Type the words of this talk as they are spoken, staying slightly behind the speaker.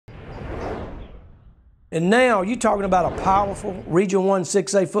And now you're talking about a powerful Region 1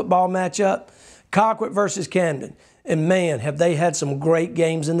 6A football matchup, Colquitt versus Camden. And man, have they had some great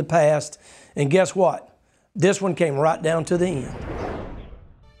games in the past. And guess what? This one came right down to the end.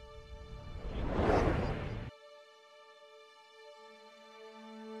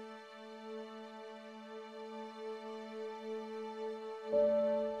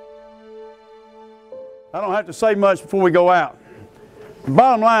 I don't have to say much before we go out. The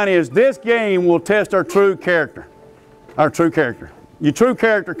bottom line is this game will test our true character. Our true character. Your true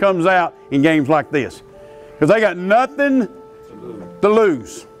character comes out in games like this. Because they got nothing to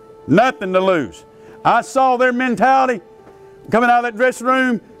lose. Nothing to lose. I saw their mentality coming out of that dressing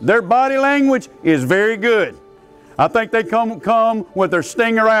room. Their body language is very good. I think they come with their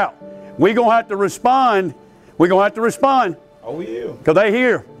stinger out. We're going to have to respond. We're going to have to respond. Oh, yeah. Because they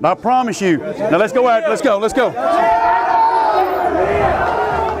here. I promise you. Now let's go out. Let's go. Let's go.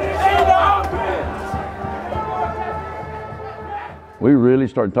 We really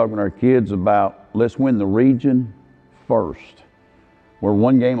started talking to our kids about let's win the region first. We're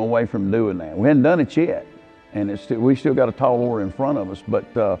one game away from doing that. We hadn't done it yet, and we still got a tall order in front of us, but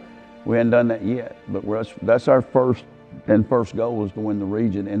we hadn't done that yet. But that's our first goal is to win the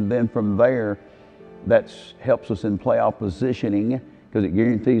region, and then from there, that helps us in playoff positioning because it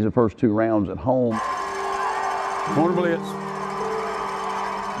guarantees the first 2 rounds at home. Corner blitz.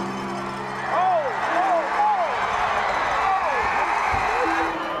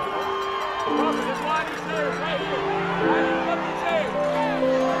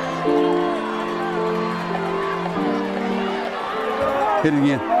 Hit it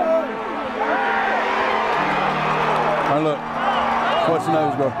again. All right, look. Watch the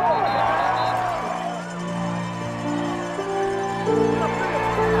nose go.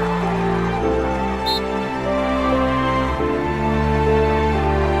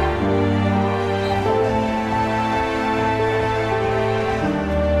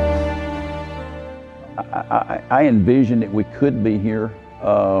 I envisioned that we could be here.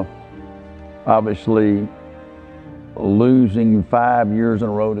 Obviously, losing 5 years in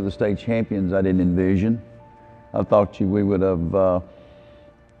a row to the state champions, I didn't envision. I thought we would have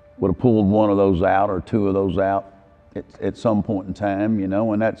pulled one of those out or 2 of those out at some point in time, you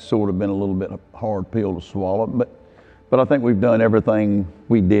know, and that's sort of been a little bit of a hard pill to swallow. But I think we've done everything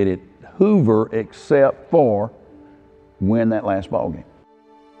we did at Hoover except for win that last ball game.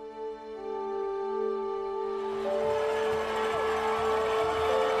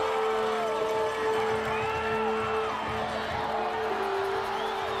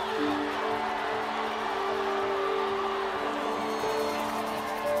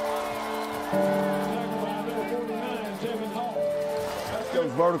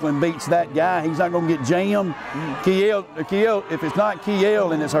 Goes vertical and beats that guy. He's not going to get jammed. Kiel, if it's not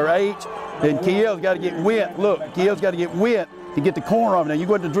Kiel and it's her H, then Kiel's got to get wet. Look, Kiel's got to get wet to get the corner of it. Now you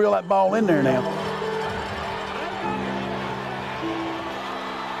go ahead to drill that ball in there now.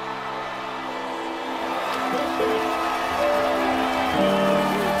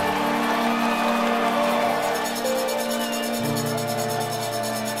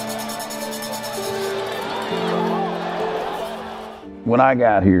 When I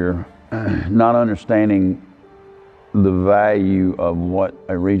got here, not understanding the value of what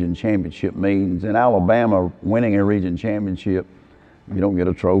a region championship means. In Alabama, winning a region championship, you don't get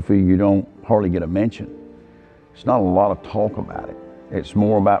a trophy, you don't hardly get a mention. It's not a lot of talk about it. It's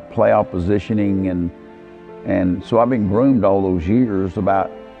more about playoff positioning, and so I've been groomed all those years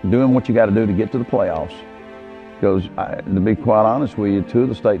about doing what you got to do to get to the playoffs. Because to be quite honest with you, 2 of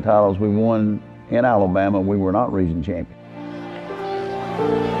the state titles we won in Alabama, we were not region champions.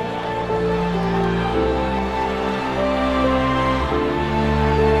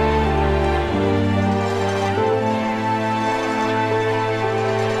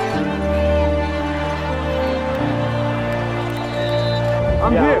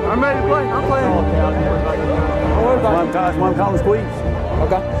 I'm here. I'm ready to play. I'm playing. One call and squeeze.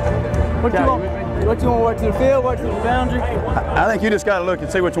 Okay. What you want? What you want? Work to the field? Work to the boundary? I think you just got to look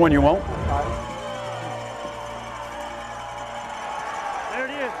and see which one you want. There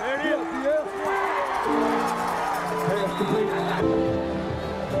it is. There it is.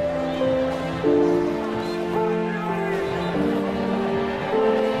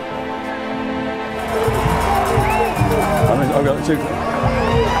 Okay, let's see.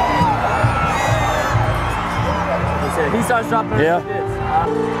 He starts dropping Yeah. like this.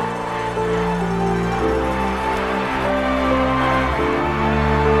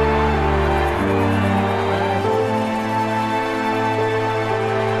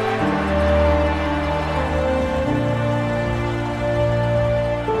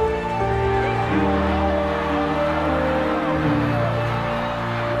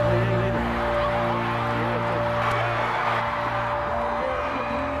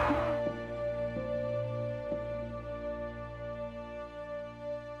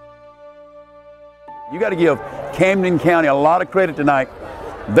 You got to give Camden County a lot of credit tonight.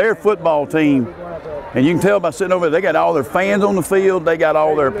 Their football team, and you can tell by sitting over there, they got all their fans on the field, they got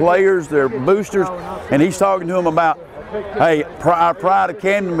all their players, their boosters, and he's talking to them about, hey, our pride of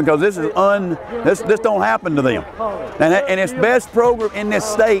Camden, because this don't happen to them. And it's best program in this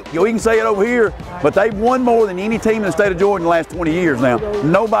state. We can say it over here, but they've won more than any team in the state of Georgia in the last 20 years now.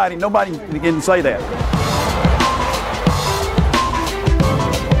 Nobody can say that.